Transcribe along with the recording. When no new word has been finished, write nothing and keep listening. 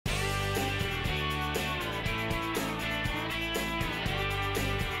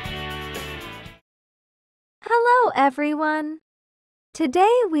everyone!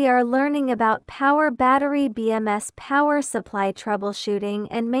 Today we are learning about power battery BMS power supply troubleshooting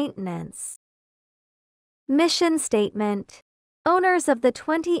and maintenance. Mission statement. Owners of the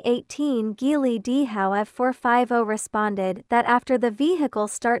 2018 Geely DHOW F450 responded that after the vehicle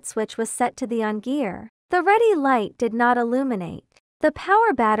start switch was set to the on gear, the ready light did not illuminate. The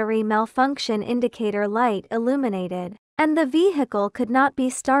power battery malfunction indicator light illuminated, and the vehicle could not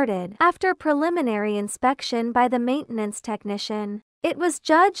be started. After preliminary inspection by the maintenance technician, it was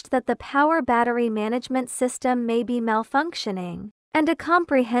judged that the power battery management system may be malfunctioning, and a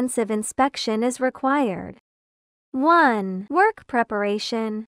comprehensive inspection is required. 1. Work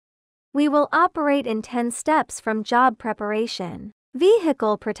preparation. We will operate in 10 steps from job preparation.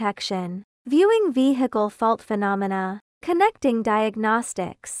 Vehicle protection. Viewing vehicle fault phenomena. Connecting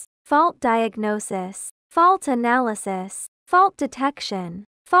diagnostics. Fault diagnosis. Fault analysis. Fault detection.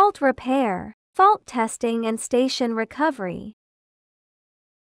 Fault repair. Fault testing and station recovery.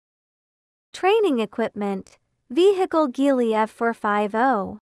 Training equipment. Vehicle Geely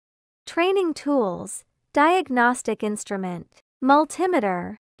F450. Training tools. Diagnostic instrument,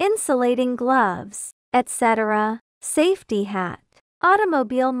 multimeter, insulating gloves, etc. Safety hat,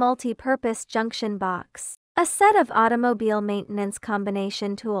 automobile multi-purpose junction box, a set of automobile maintenance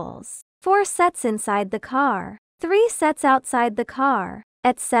combination tools, 4 sets inside the car, 3 sets outside the car,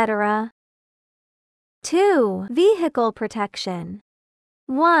 etc. 2. Vehicle protection.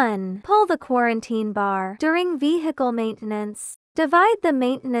 1. Pull the quarantine bar during vehicle maintenance. Divide the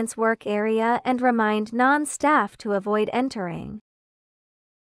maintenance work area and remind non-staff to avoid entering.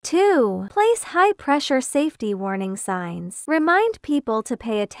 2. Place high-pressure safety warning signs. Remind people to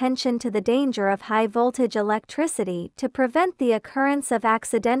pay attention to the danger of high-voltage electricity to prevent the occurrence of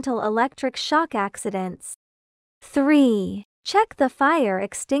accidental electric shock accidents. 3. Check the fire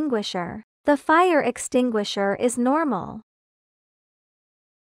extinguisher. The fire extinguisher is normal.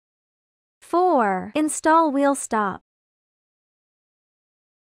 4. Install wheel stop.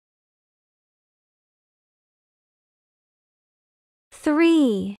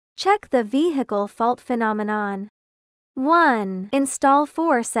 3. Check the vehicle fault phenomenon. 1. Install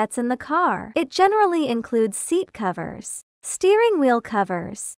 4 sets in the car. It generally includes seat covers, steering wheel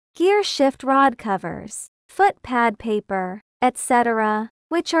covers, gear shift rod covers, foot pad paper, etc.,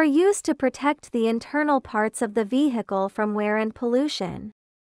 which are used to protect the internal parts of the vehicle from wear and pollution.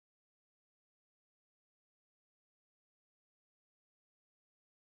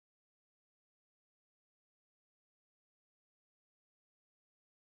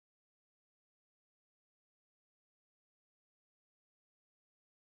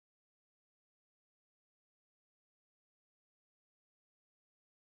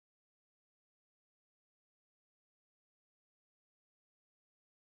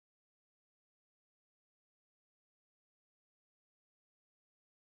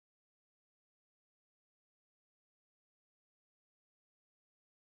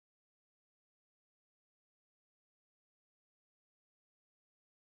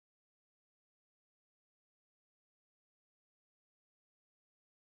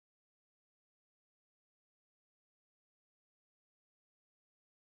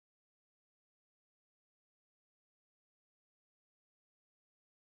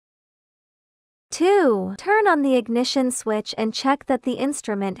 Two. Turn on the ignition switch and check that the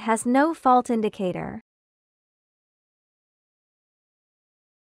instrument has no fault indicator.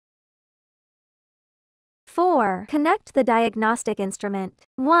 4. Connect the diagnostic instrument.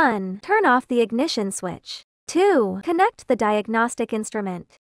 1. Turn off the ignition switch. 2. Connect the diagnostic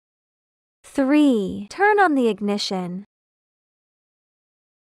instrument. 3. Turn on the ignition.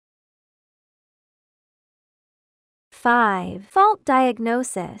 5. Fault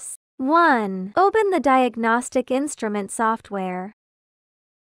diagnosis. 1. Open the diagnostic instrument software.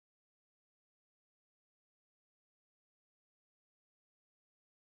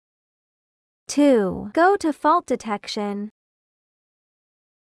 2. Go to fault detection.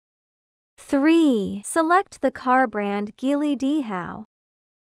 3. Select the car brand Geely DHOW.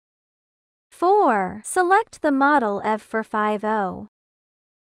 4. Select the model F450.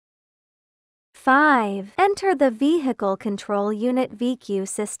 5. Enter the Vehicle Control Unit VQ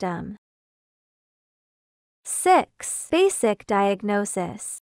system. 6. Basic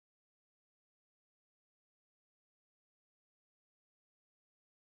diagnosis.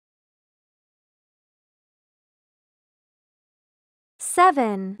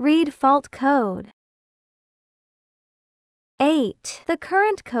 7. Read fault code. 8. The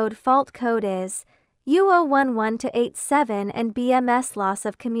current code fault code is U011-87 and BMS loss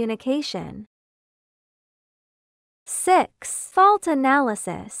of communication. 6. Fault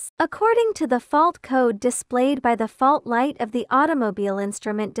analysis. According to the fault code displayed by the fault light of the automobile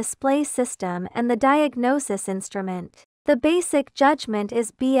instrument display system and the diagnosis instrument, the basic judgment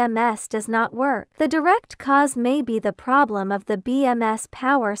is BMS does not work. The direct cause may be the problem of the BMS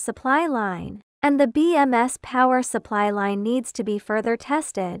power supply line, and the BMS power supply line needs to be further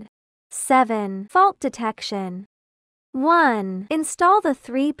tested. 7. Fault detection. 1. Install the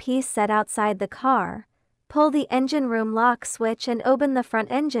 3-piece set outside the car. Pull the engine room lock switch and open the front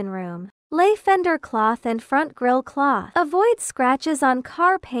engine room. Lay fender cloth and front grille cloth. Avoid scratches on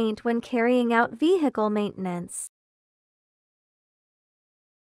car paint when carrying out vehicle maintenance.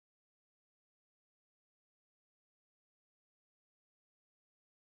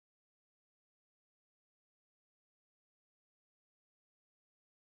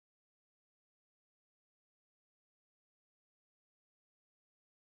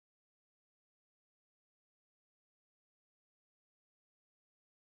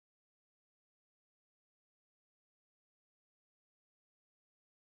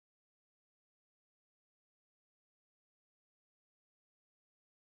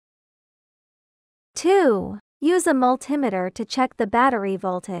 Two. Use a multimeter to check the battery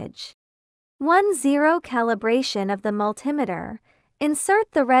voltage. 1. Calibration of the multimeter.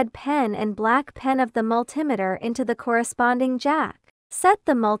 Insert the red pen and black pen of the multimeter into the corresponding jack. Set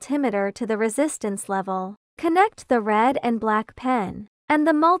the multimeter to the resistance level. Connect the red and black pen, and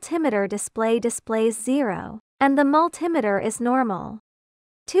the multimeter displays 0, and the multimeter is normal.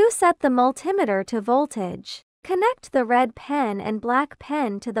 2. Set the multimeter to voltage. Connect the red pen and black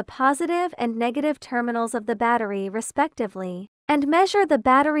pen to the positive and negative terminals of the battery respectively, and measure the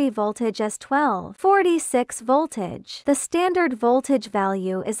battery voltage as 1246 voltage. The standard voltage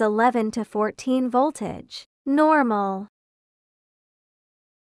value is 11 to 14 voltage. Normal.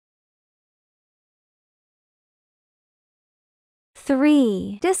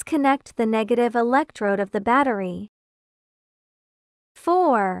 Three. Disconnect the negative electrode of the battery.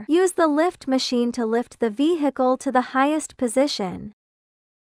 4. Use the lift machine to lift the vehicle to the highest position.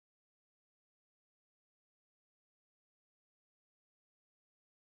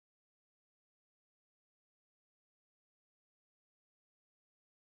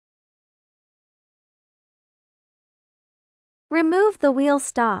 Remove the wheel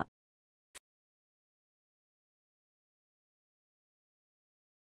stop.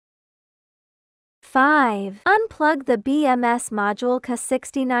 5. Unplug the BMS module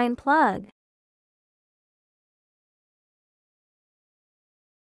K69 plug.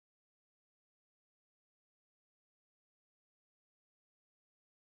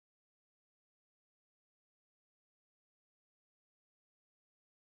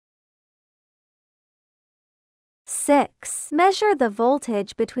 Six. Measure the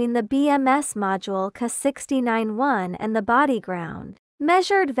voltage between the BMS module K69-1 and the body ground.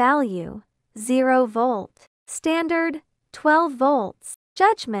 Measured value 0 volt. Standard 12 volts.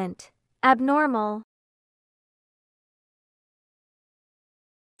 Judgment abnormal.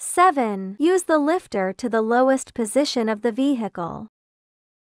 7. Use the lifter to the lowest position of the vehicle.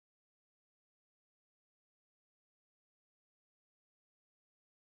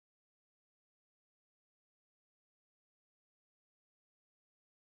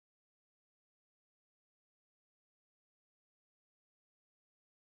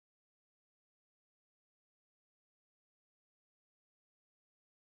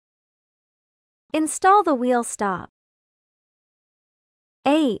 Install the wheel stop.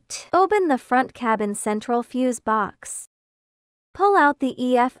 8. Open the front cabin central fuse box. Pull out the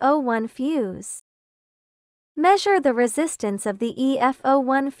EF01 fuse. Measure the resistance of the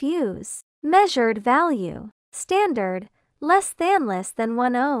EF01 fuse. Measured value standard less than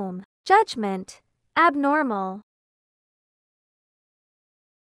 1 ohm. Judgment abnormal.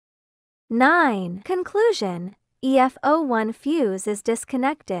 9. Conclusion: EF01 fuse is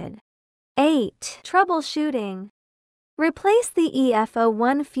disconnected. 8. Troubleshooting. Replace the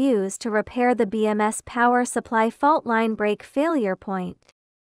EF01 fuse to repair the BMS power supply fault line break failure point.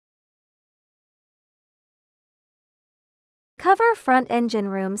 Cover front engine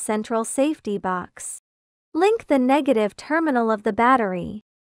room central safety box. Link the negative terminal of the battery.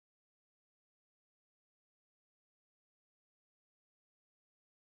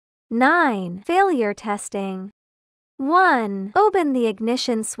 9. Failure testing. 1. Open the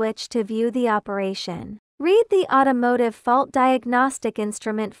ignition switch to view the operation. Read the automotive fault diagnostic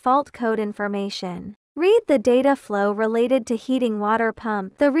instrument fault code information. Read the data flow related to heating water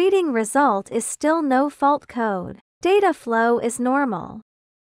pump. The reading result is still no fault code. Data flow is normal.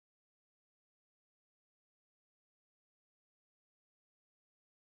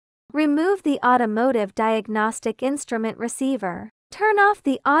 Remove the automotive diagnostic instrument receiver. Turn off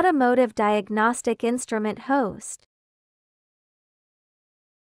the automotive diagnostic instrument host.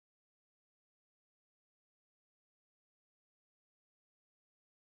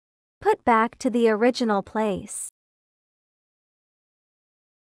 Put back to the original place.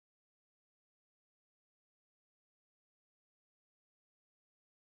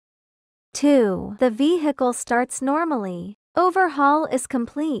 2. The vehicle starts normally. Overhaul is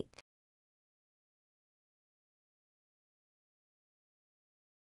complete.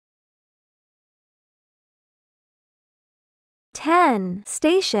 10.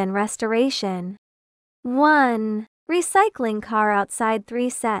 Station restoration. 1. Recycling car outside 3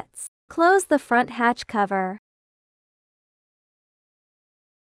 sets. Close the front hatch cover.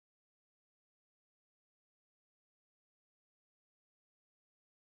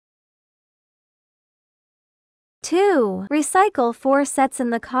 2. Recycle 4 sets in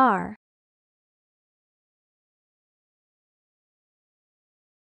the car.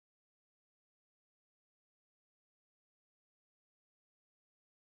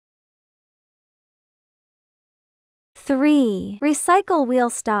 3. Recycle wheel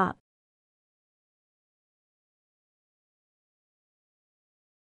stop.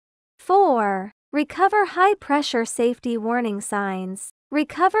 4. Recover high-pressure safety warning signs.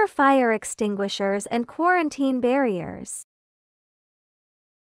 Recover fire extinguishers and quarantine barriers.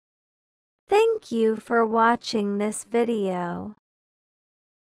 Thank you for watching this video.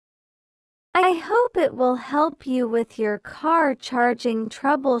 I hope it will help you with your car charging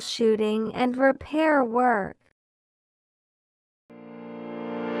troubleshooting and repair work.